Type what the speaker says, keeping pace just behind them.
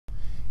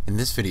In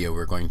this video,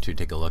 we're going to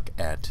take a look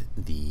at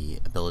the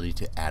ability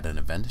to add an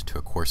event to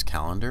a course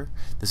calendar.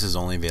 This is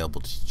only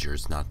available to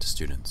teachers, not to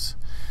students.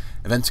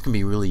 Events can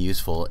be really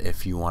useful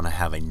if you want to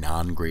have a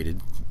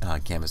non-graded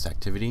Canvas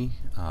activity.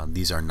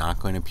 These are not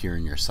going to appear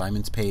in your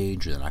assignments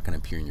page, or they're not going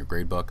to appear in your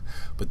gradebook,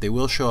 but they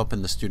will show up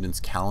in the student's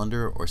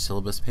calendar or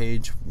syllabus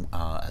page,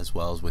 as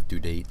well as with due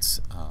dates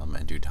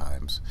and due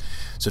times.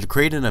 So to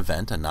create an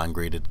event, a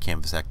non-graded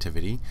Canvas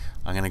activity,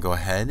 I'm going to go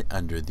ahead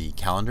under the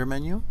calendar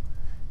menu,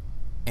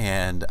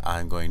 and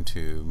I'm going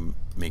to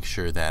make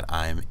sure that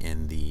I'm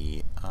in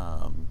the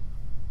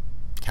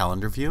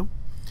calendar view,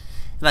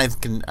 and I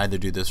can either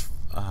do this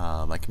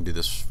I can do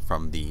this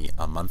from the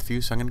month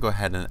view. So I'm going to go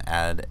ahead and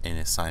add an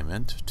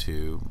assignment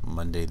to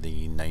Monday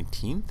the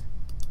 19th,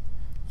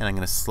 and I'm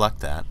going to select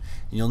that,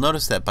 and you'll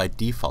notice that by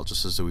default,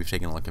 just as we've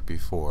taken a look at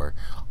before,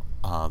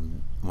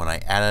 when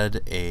I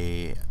added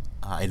a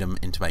item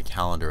into my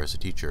calendar as a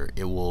teacher,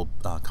 it will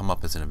come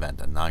up as an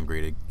event, a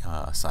non-graded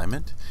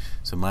assignment.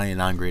 So my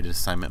non-graded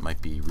assignment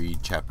might be read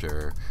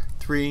chapter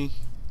 3,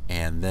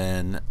 and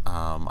then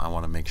I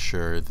want to make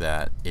sure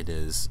that it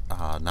is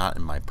not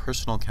in my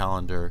personal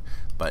calendar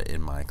but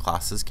in my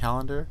class's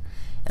calendar.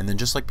 And then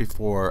just like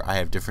before, I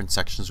have different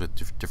sections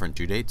with different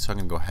due dates, so I'm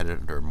going to go ahead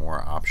under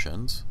more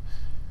options.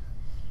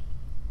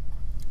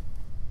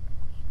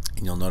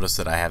 And you'll notice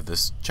that I have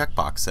this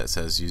checkbox that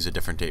says use a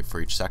different date for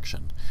each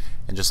section.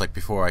 And just like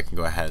before, I can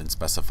go ahead and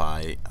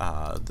specify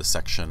the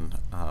section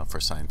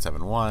for Science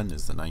 7.1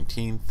 is the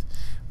 19th,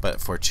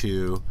 but for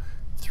 2,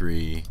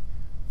 3,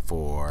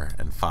 4,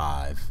 and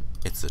 5,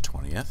 it's the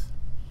 20th.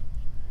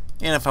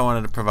 And if I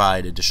wanted to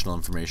provide additional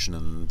information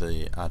in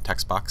the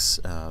text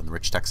box, the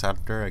rich text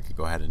editor, I could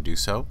go ahead and do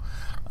so.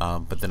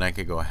 But then I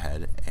could go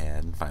ahead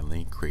and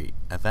finally create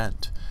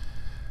event.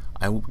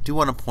 I do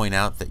want to point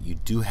out that you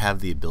do have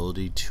the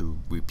ability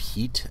to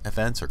repeat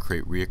events or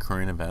create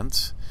reoccurring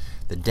events.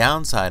 The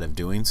downside of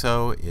doing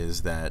so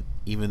is that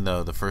even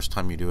though the first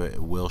time you do it,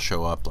 it will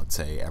show up, let's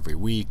say, every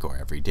week or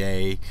every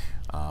day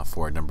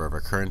for a number of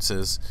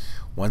occurrences,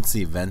 once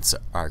the events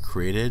are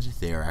created,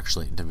 they are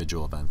actually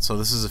individual events. So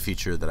this is a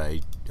feature that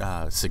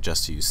I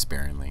suggest to use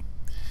sparingly.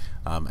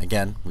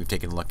 Again, we've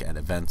taken a look at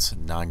events,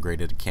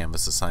 non-graded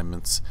Canvas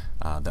assignments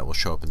that will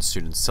show up in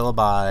students'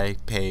 syllabi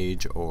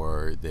page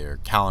or their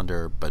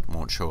calendar, but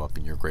won't show up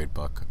in your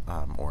gradebook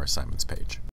or assignments page.